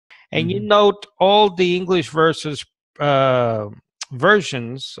And you note all the English versions, all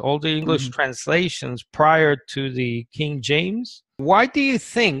the English translations prior to the King James. Why do you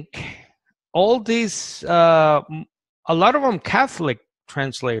think all these, a lot of them Catholic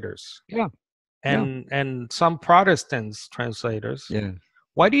translators, and some Protestants translators,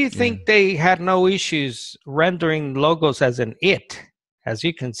 why do you think they had no issues rendering logos as an it? As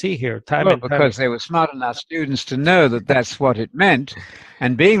you can see here, because they were smart enough students to know that that's what it meant.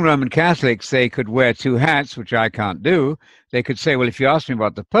 And being Roman Catholics, they could wear two hats, which I can't do. They could say, well, if you ask me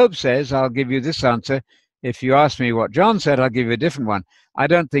what the Pope says, I'll give you this answer. If you ask me what John said, I'll give you a different one. I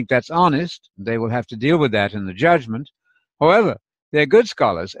don't think that's honest. They will have to deal with that in the judgment. However, they're good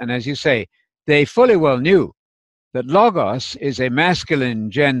scholars. And as you say, they fully well knew that logos is a masculine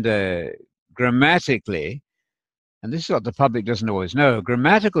gender grammatically. And this is what the public doesn't always know.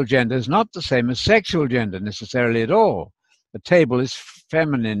 Grammatical gender is not the same as sexual gender necessarily at all. The table is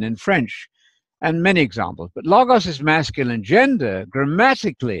feminine in French, and many examples. But logos is masculine gender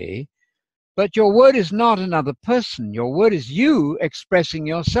grammatically, but your word is not another person. Your word is you expressing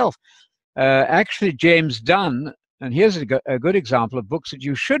yourself. Actually, James Dunn, and here's a good example of books that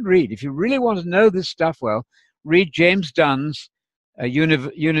you should read. If you really want to know this stuff well, read James Dunn's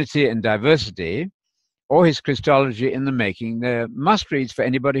Unity and Diversity, or his Christology in the Making. They're must-reads for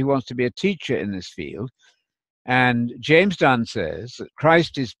anybody who wants to be a teacher in this field. And James Dunn says that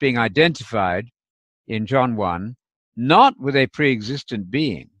Christ is being identified in John 1, not with a pre-existent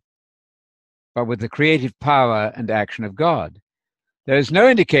being, but with the creative power and action of God. There is no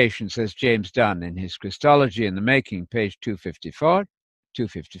indication, says James Dunn in his Christology in the Making, page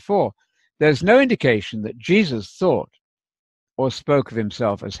 254, there's no indication that Jesus thought or spoke of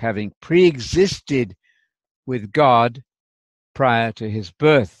himself as having pre-existed with God prior to his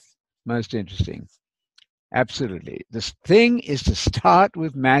birth. Most interesting. Absolutely. This thing is to start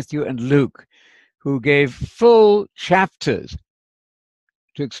with Matthew and Luke, who gave full chapters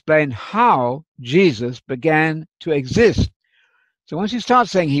to explain how Jesus began to exist. So once you start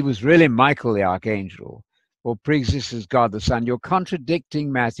saying he was really Michael the Archangel, or pre-exists as God the Son, you're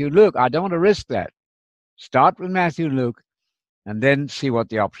contradicting Matthew, Luke. I don't want to risk that. Start with Matthew, Luke, and then see what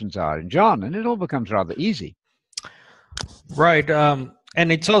the options are in John, and it all becomes rather easy. Right.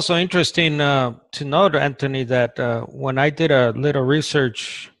 And it's also interesting to note, Anthony, that when I did a little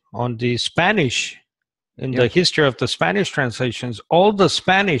research on the Spanish, in the history of the Spanish translations, all the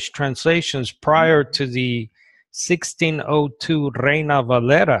Spanish translations prior to the 1602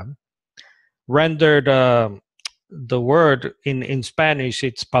 Reina-Valera rendered the word in Spanish,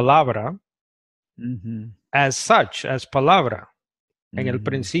 it's palabra, as such, as palabra. En el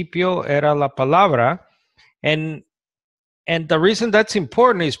principio era la palabra. And the reason that's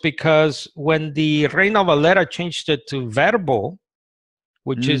important is because when the Reina-Valera changed it to verbo,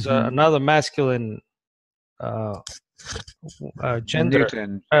 which is another masculine gender.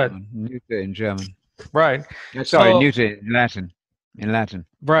 Neuter in German. Right. Sorry, neuter in Latin.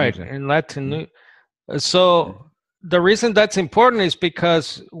 Right, neuter. In Latin. So the reason that's important is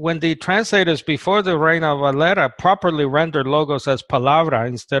because when the translators before the Reina-Valera properly rendered logos as palabra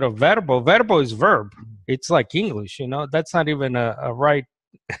instead of verbo is verb. It's like English, you know. That's not even a right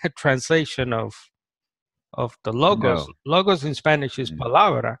translation of the logos. No. Logos in Spanish is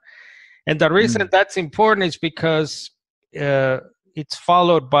palabra. And the reason that's important is because it's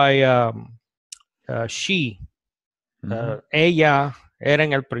followed by she. Ella era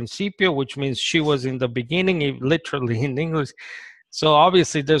en el principio, which means she was in the beginning, literally in English. So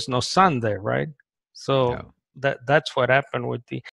obviously there's no son there, right? So that's what happened with the